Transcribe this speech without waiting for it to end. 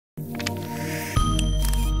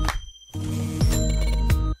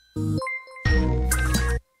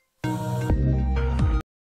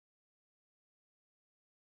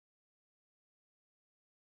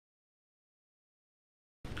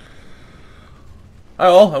Hi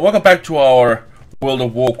all, and welcome back to our World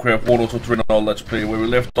of Warcraft Warlords of Draenor Let's Play, where we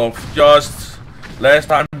left off just last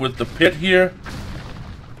time with the pit here.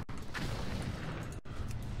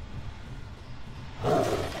 Can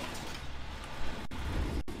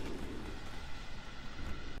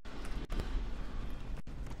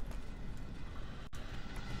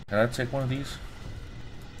I take one of these?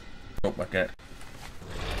 Nope, I can't.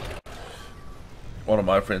 One of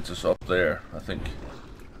my friends is up there, I think.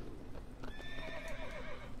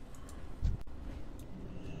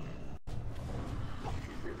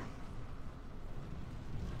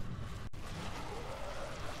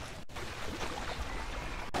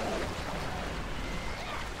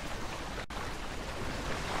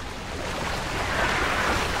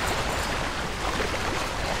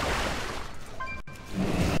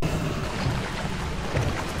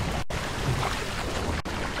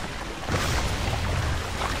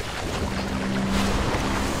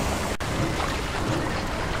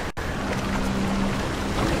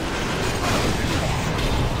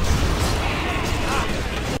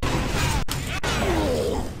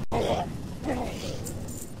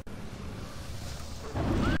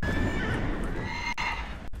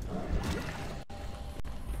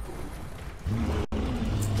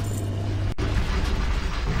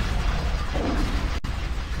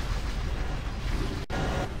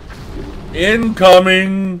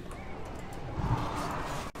 Incoming!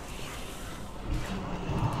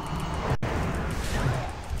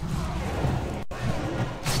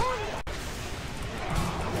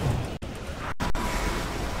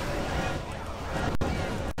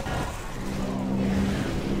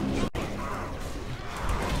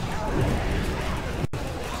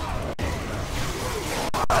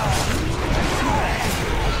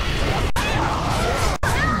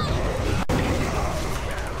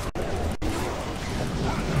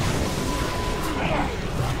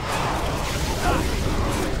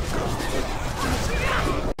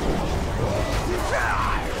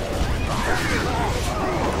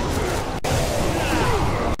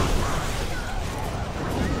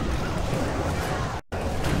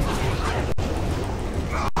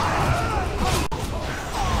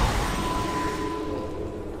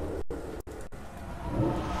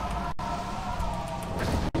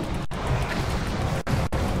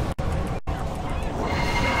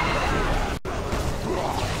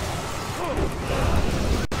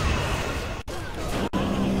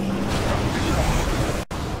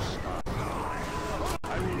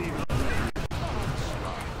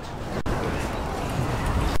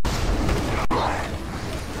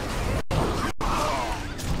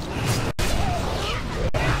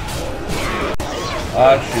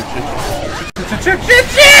 Ah, shit,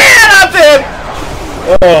 I'm dead!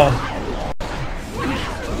 Oh.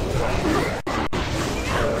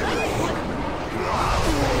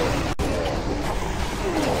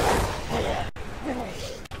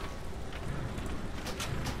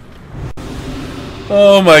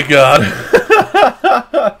 Oh my god.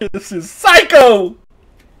 This is psycho!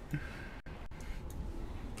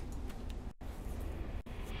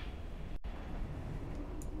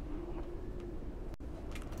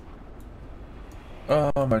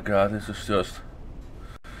 Oh my god, this is just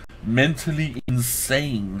mentally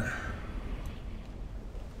insane.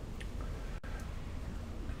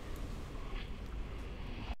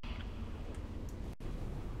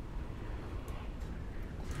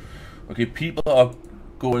 Okay, people are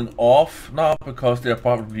going off now because they're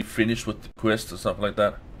probably finished with the quest or something like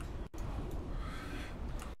that.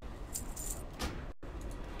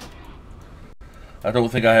 I don't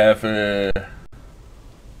think I have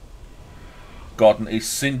gotten a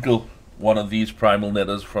single one of these primal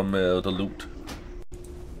netters from the loot.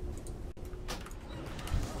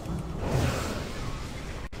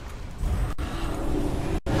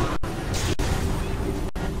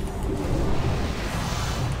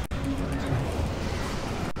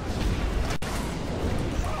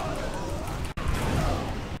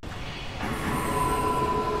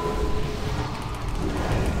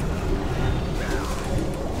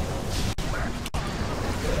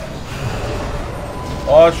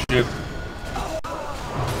 Oh shit.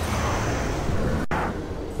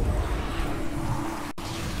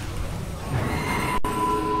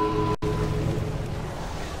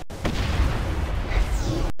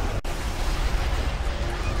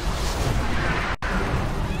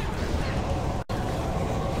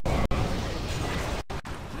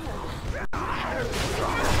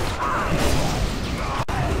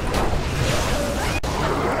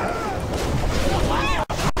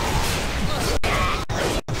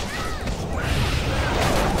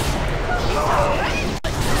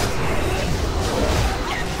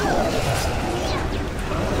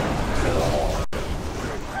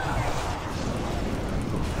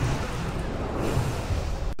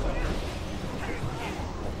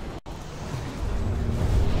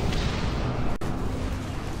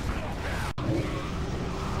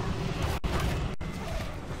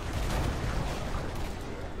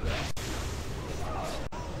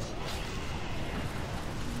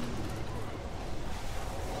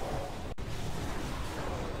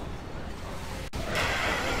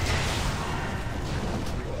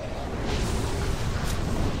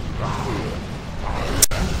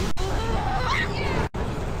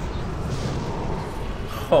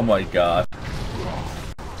 Oh my god.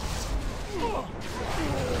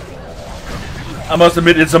 I must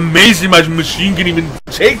admit, it's amazing my machine can even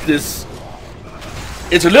take this.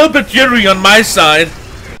 It's a little bit jittery on my side,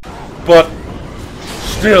 but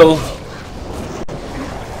still.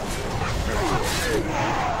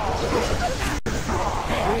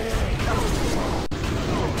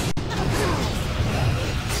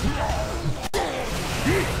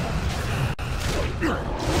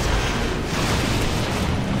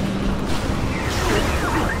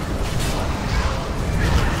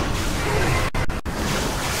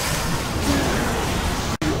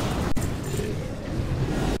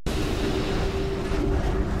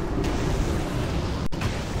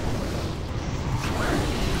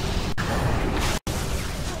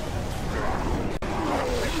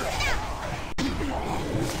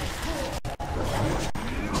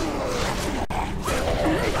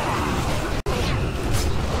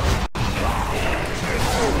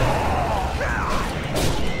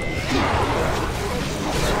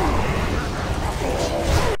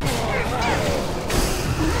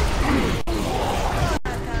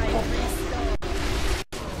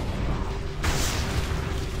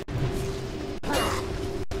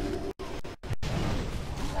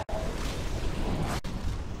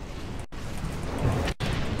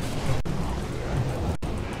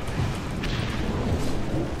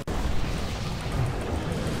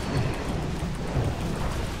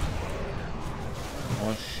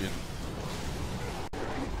 Oh shit.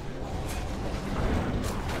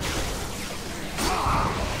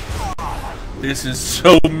 This is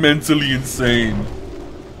so mentally insane.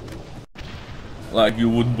 Like you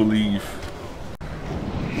wouldn't believe.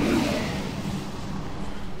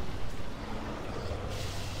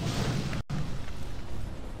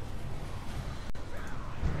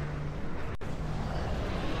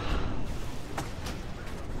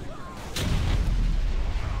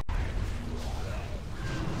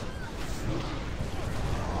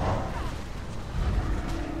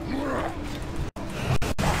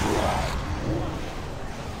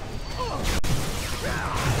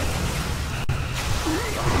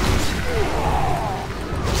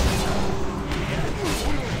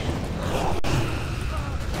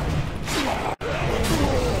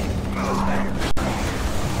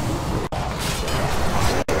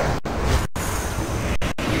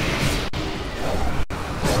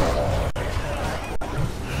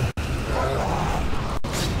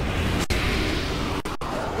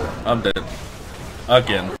 I'm dead.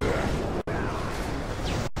 Again.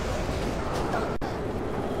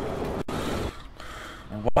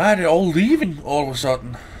 Why are they all leaving all of a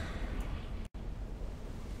sudden?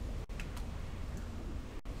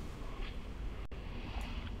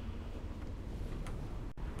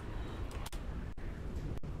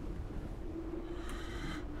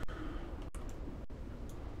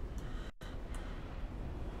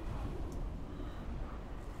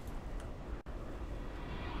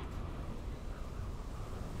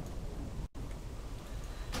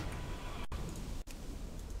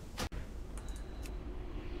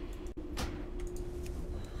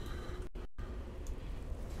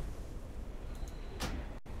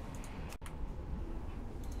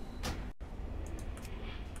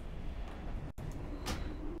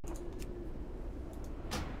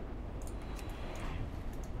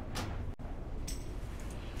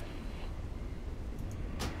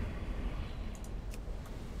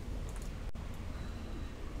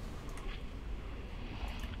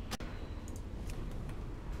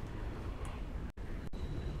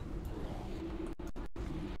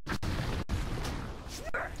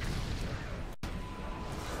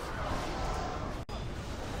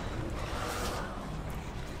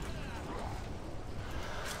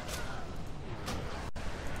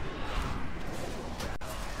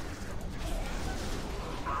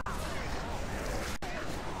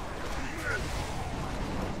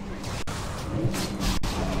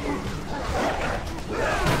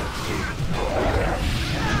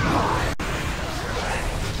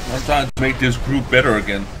 I'm trying to make this group better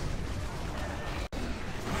again.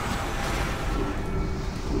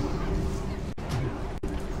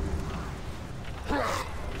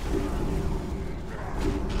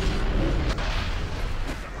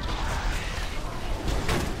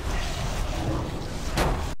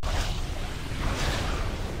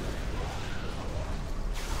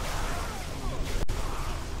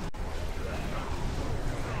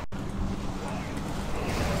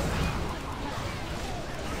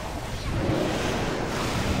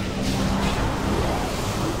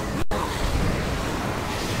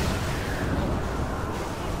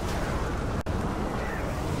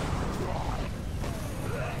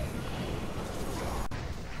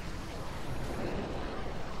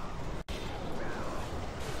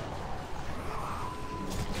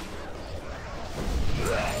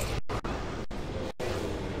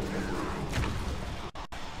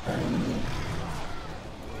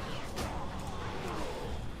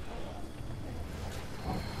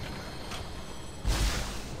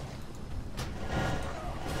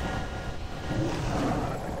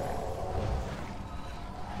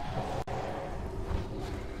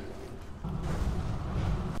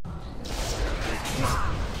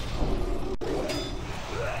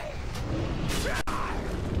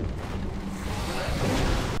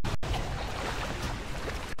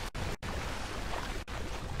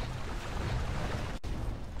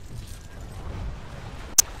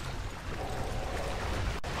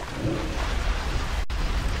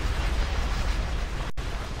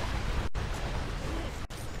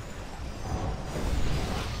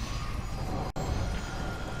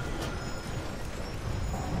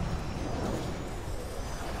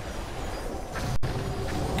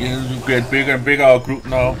 begins to get bigger and bigger, our group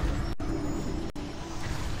now.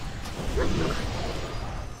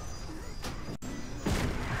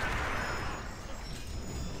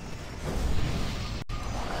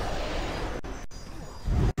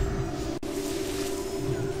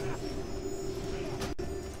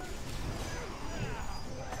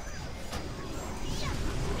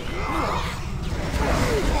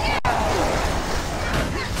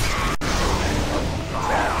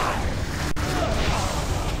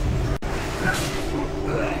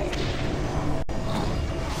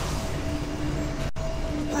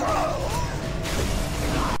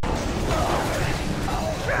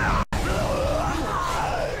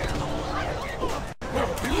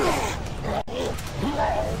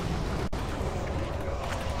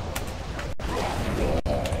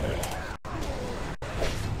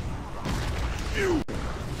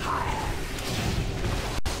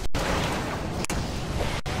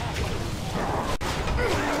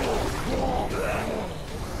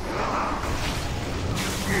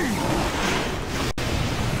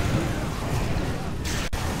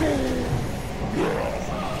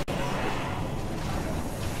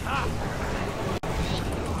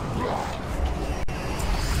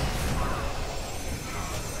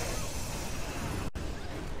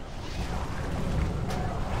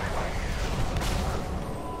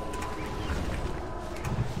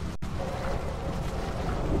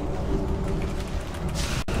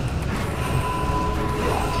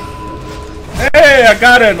 Hey, I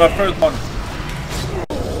got it, my first one.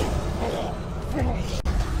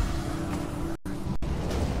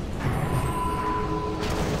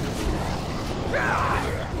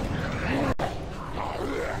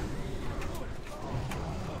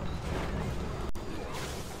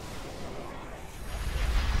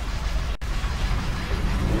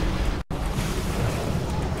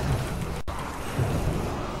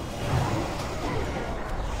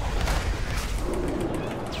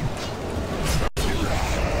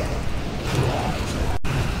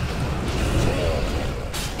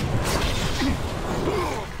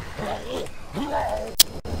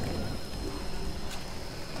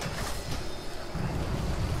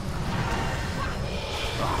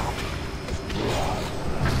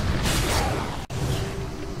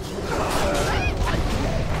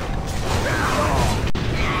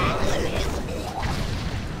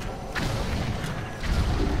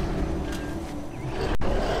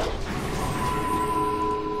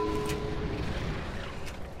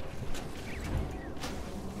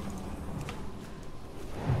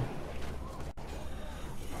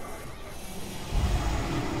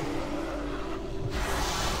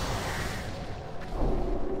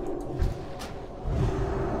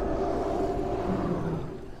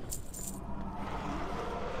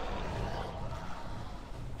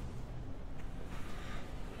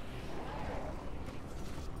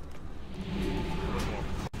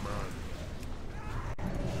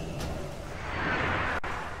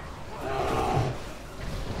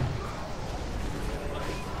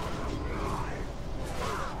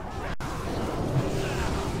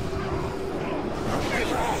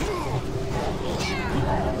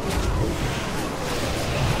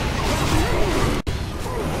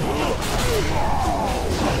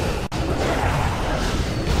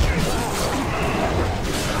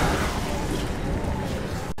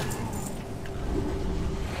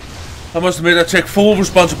 I must admit, I take full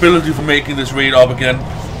responsibility for making this raid up again.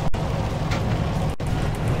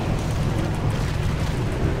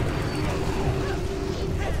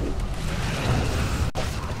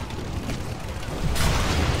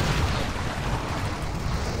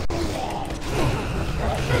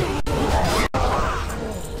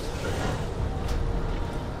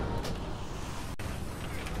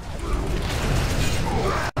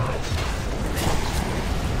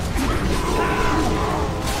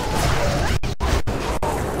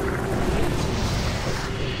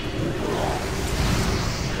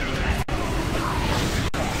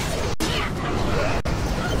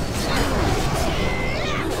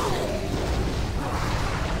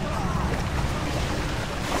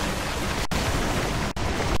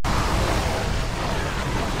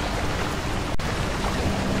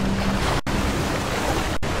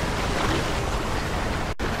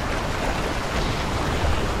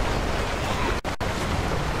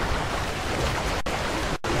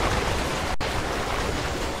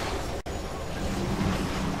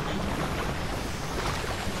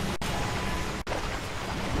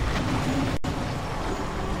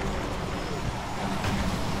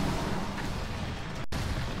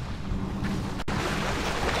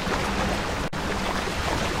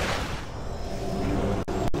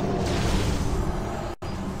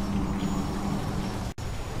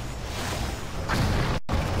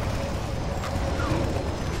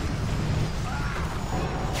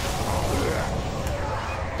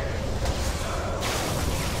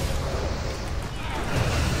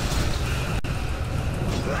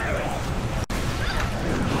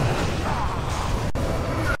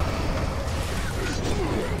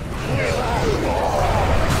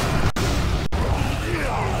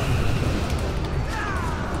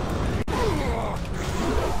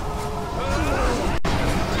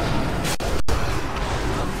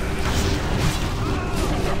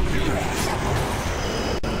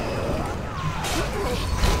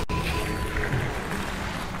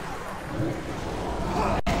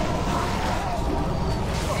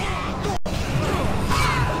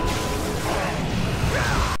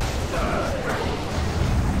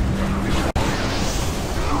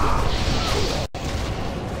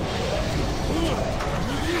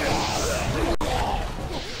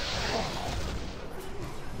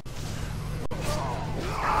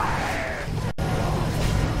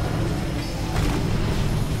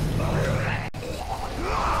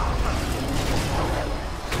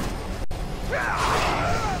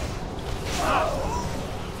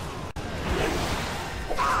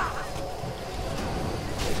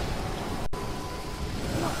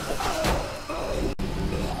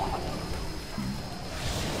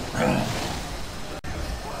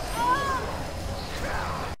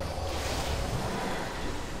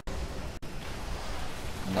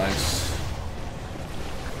 Nice.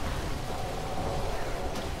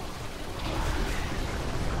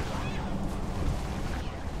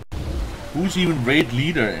 Who's even raid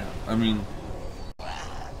leader? I mean,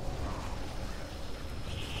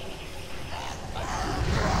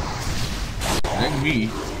 ain't me.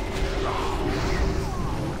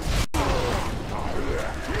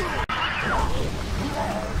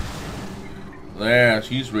 There,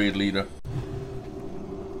 she's raid leader.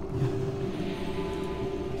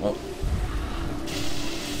 Oh.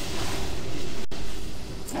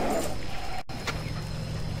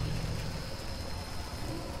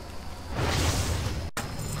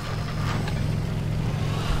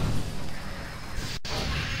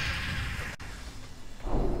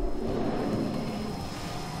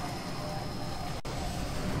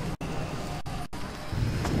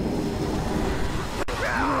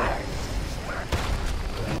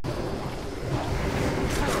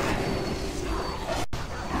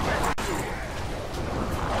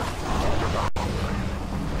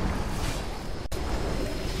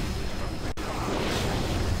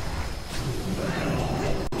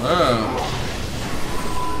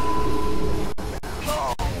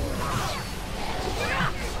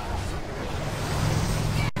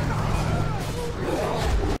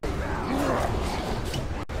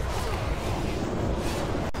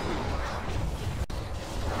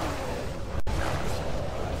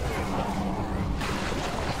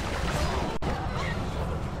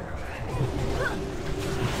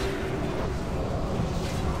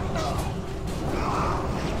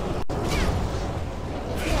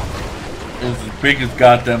 It's the biggest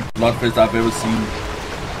goddamn bloodfest I've ever seen.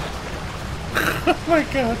 Oh my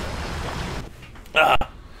god. Ah.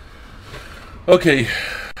 Okay.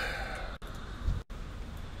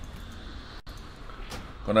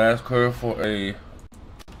 Gonna ask her for a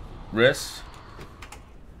rest.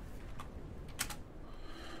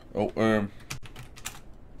 Oh, and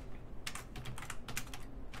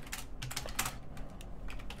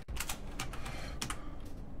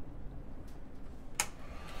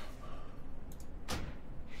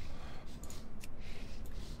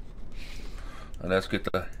let's get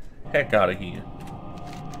the heck out of here.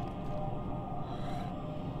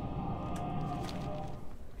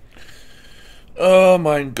 Oh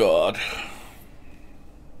my god.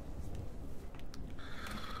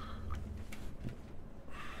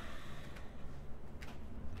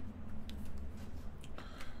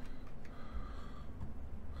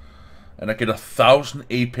 And I get 1,000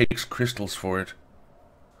 Apex crystals for it.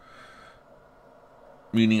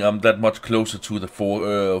 Meaning I'm that much closer to the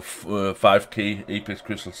 5k Apex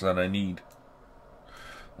crystals than I need.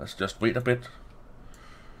 Let's just wait a bit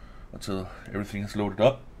until everything is loaded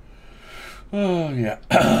up. Oh yeah.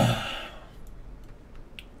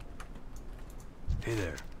 Hey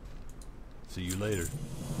there. See you later.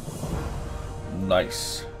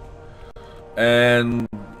 Nice. And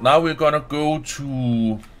now we're gonna go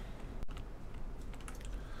to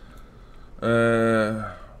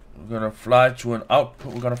we're gonna fly to an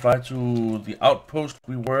outpost. We're gonna fly to the outpost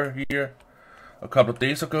we were here a couple of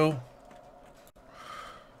days ago.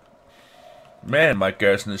 Man, my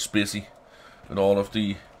garrison is busy with all of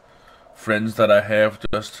the friends that I have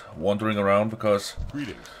just wandering around because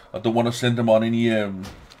Greetings. I don't want to send them on any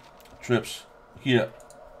trips here.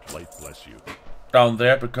 Light bless you. Down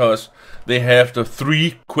there because they have the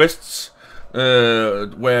 3 quests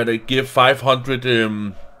where they give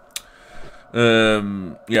 500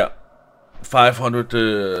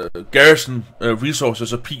 500 garrison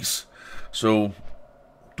resources apiece. So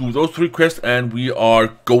do those 3 quests and we are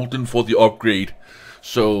golden for the upgrade.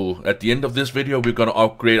 So at the end of this video we're gonna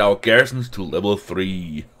upgrade our garrisons to level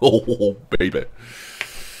 3. Oh baby.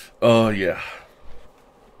 Oh yeah.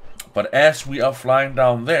 But as we are flying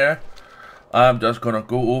down there, I'm just gonna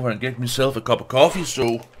go over and get myself a cup of coffee,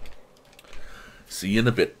 so See you in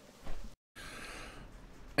a bit.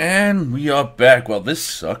 And we are back. Well, this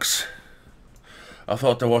sucks. I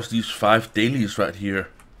thought there was these 5 dailies right here.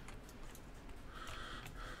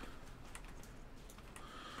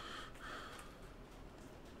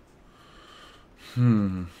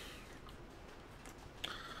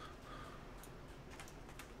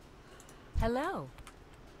 Hello.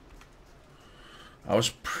 I was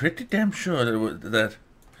pretty damn sure that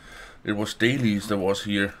it was dailies that was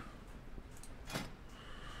here.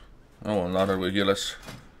 Oh, well, now that we're here, let's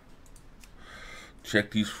check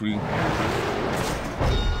these 3.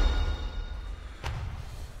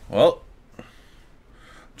 Well,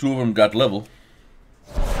 2 of them got level.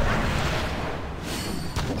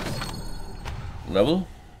 Level.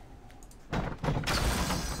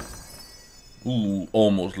 Ooh,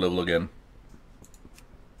 almost level again.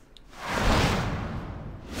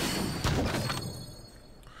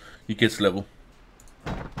 He gets level.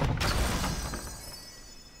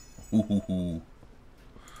 Ooh.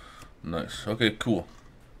 Nice. Okay, cool.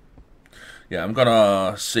 Yeah, I'm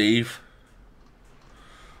gonna save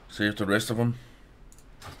the rest of them.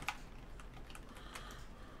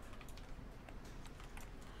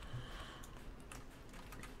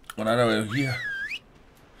 When I know here,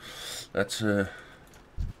 let's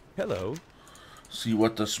Hello. see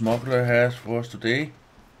what the smuggler has for us today.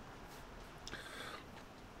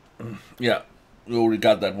 Yeah, we already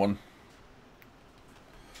got that one.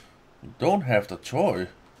 We don't have the toy.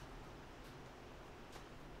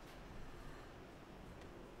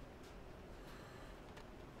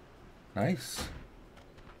 Nice.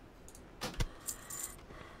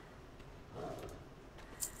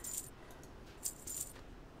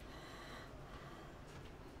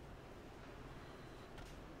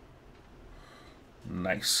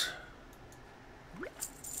 Nice.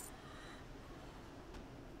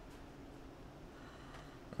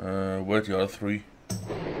 Where's the other 3?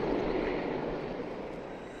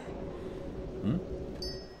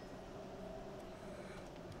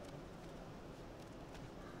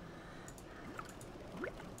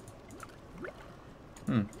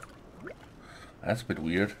 That's a bit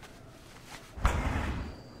weird.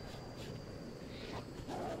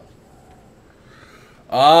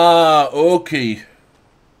 Ah, okay.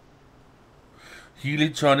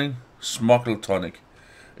 Healing tonic, smuggle tonic.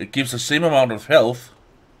 It gives the same amount of health.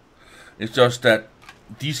 It's just that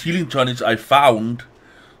these healing tonics I found,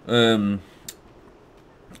 yeah,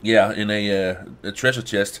 in a treasure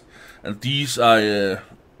chest, and these I,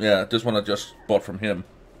 yeah, this one I just bought from him.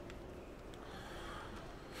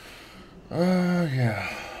 Yeah.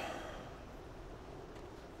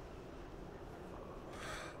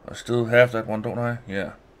 I still have that one, don't I?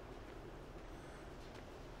 Yeah.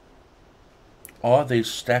 Are they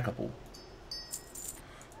stackable?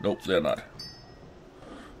 Nope, they're not.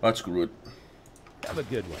 Let's screw it. Have a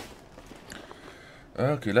good one.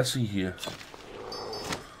 Okay, let's see here.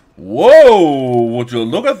 Whoa! Would you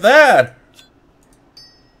look at that?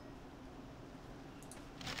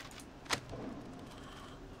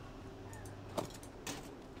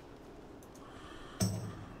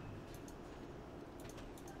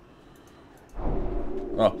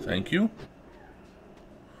 Oh, thank you.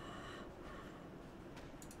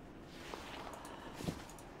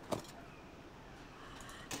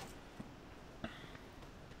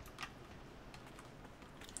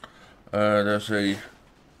 There's a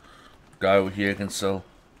guy over here I can sell.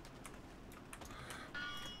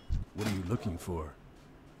 What are you looking for?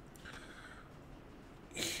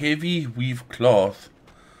 Heavy weave cloth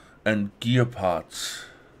and gear parts.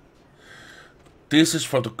 This is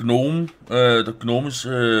for the gnome's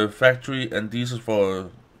factory, and this is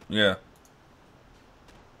for, yeah.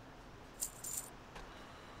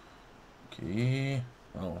 Okay.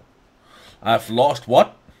 Oh, I've lost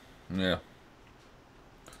what? Yeah.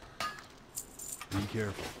 Be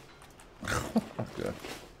careful. Okay.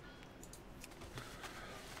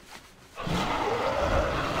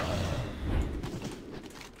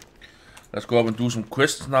 Let's go up and do some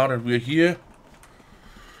quests now that we're here.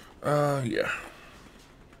 Yeah.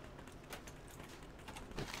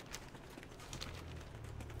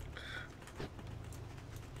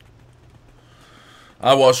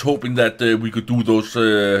 I was hoping that we could do those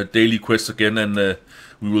daily quests again, and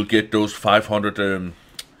we will get those 500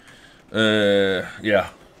 yeah,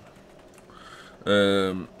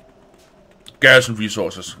 garrison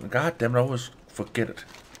resources. God damn it, I always forget it.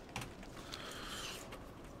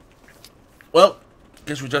 Well,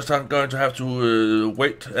 guess we're just going to have to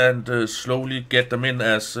wait and slowly get them in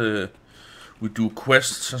as we do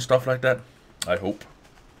quests and stuff like that. I hope.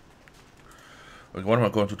 Okay, what am I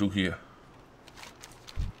going to do here?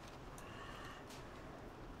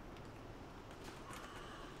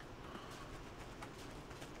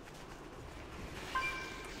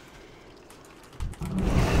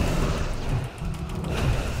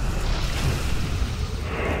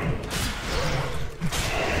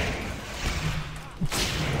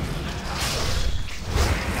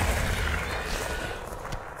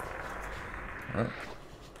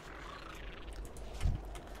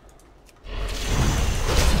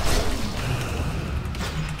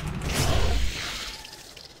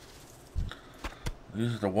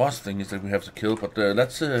 This is the worst thing is that we have to kill, but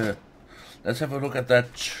let's have a look at that.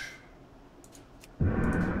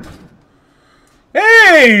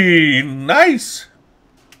 Hey, nice!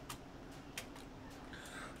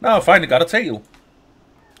 Now I finally got a tail,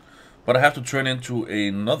 but I have to turn into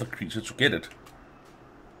another creature to get it.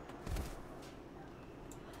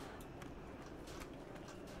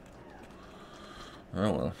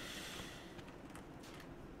 Oh well.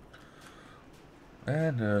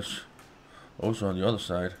 And there's also on the other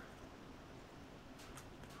side.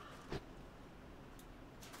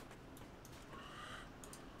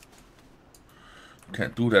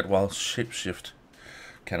 Can't do that while shapeshift.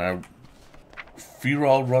 Can I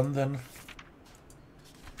feral run then?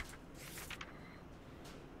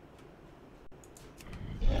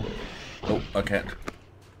 Oh, I can't.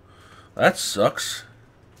 That sucks.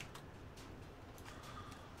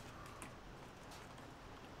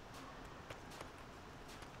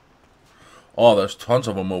 Oh, there's tons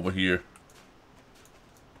of them over here.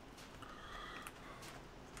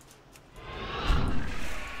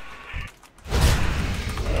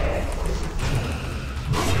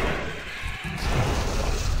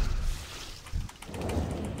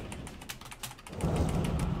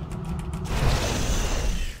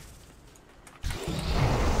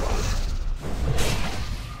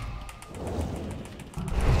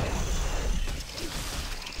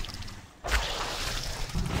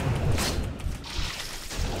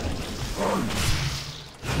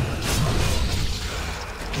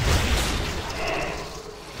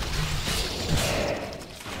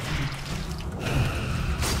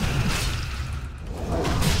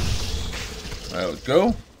 There we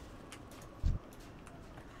go.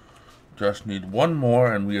 Just need one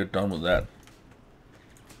more and we are done with that.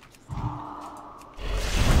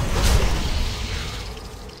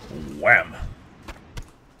 Wham!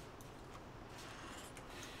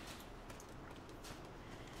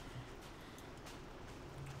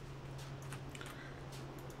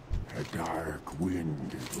 A dark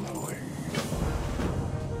wind is blowing.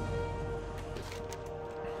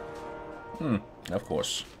 Of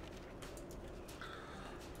course.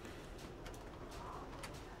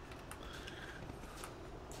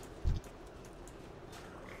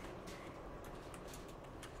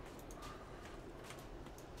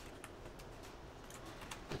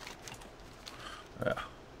 Yeah.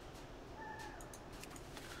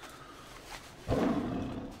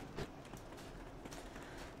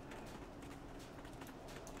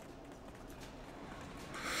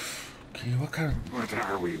 Okay, what kind of... What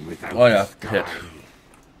are we without? Oh yeah, sky? pet.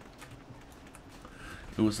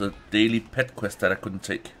 It was a daily pet quest that I couldn't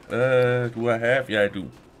take. Do I have? Yeah, I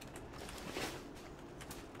do.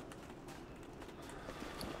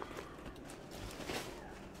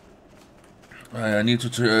 I need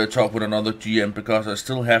to talk with another GM because I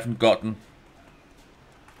still haven't gotten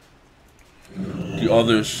the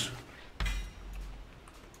others.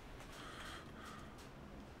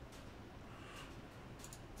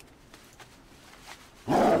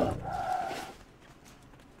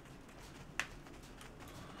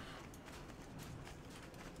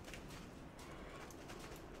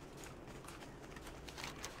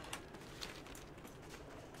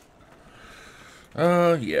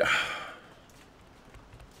 Yeah.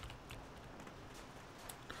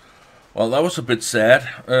 Well, that was a bit sad.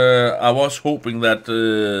 I was hoping that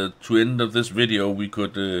to end of this video we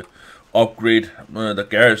could upgrade the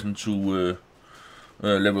garrison to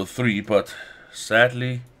level 3, but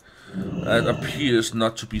sadly that appears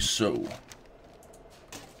not to be so.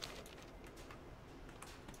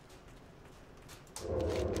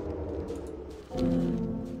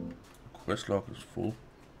 Quest log is full.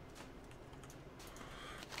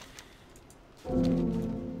 Okay,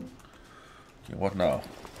 what now?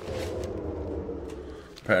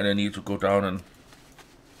 Apparently I need to go down and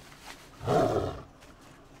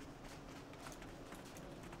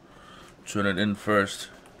turn it in first.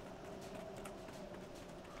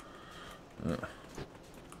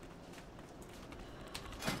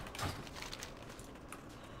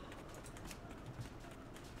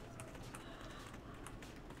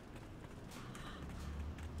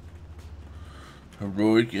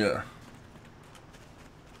 Heroic, yeah.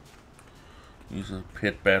 These are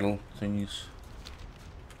pit battle thingies.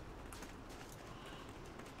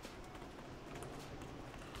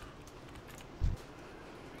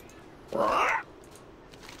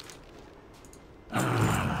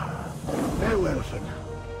 Hey, Wilson.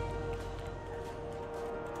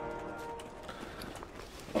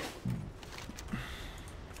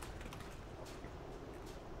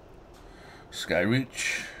 Sky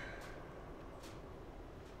Reach.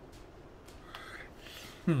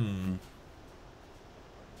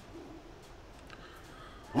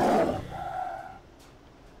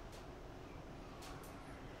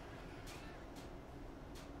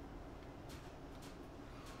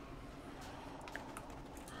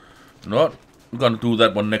 Not. I'm gonna do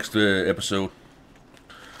that one next episode.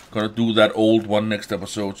 Gonna do that old one next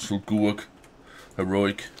episode. Sulgurk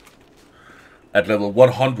Heroic. At level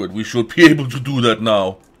 100, we should be able to do that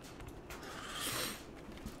now.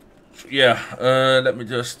 So, yeah, let me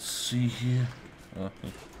just see here.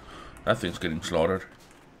 That thing's getting slaughtered.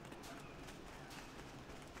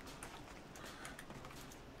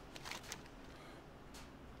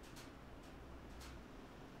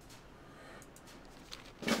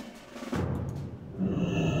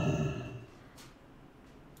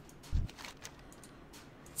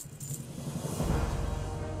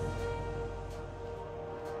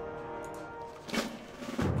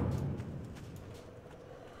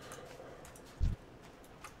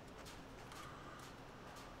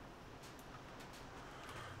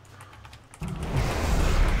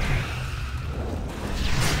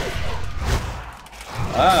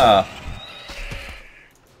 Ah.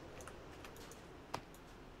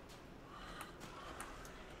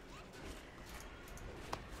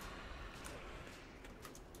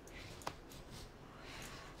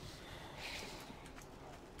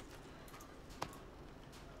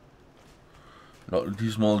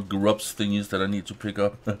 These small grubs thingies that I need to pick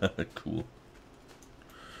up. Cool.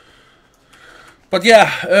 But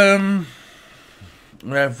yeah,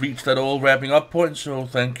 we have reached that all wrapping up point, so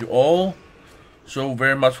thank you all so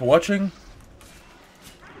very much for watching.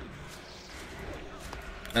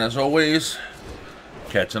 And as always,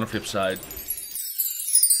 catch you on the flip side.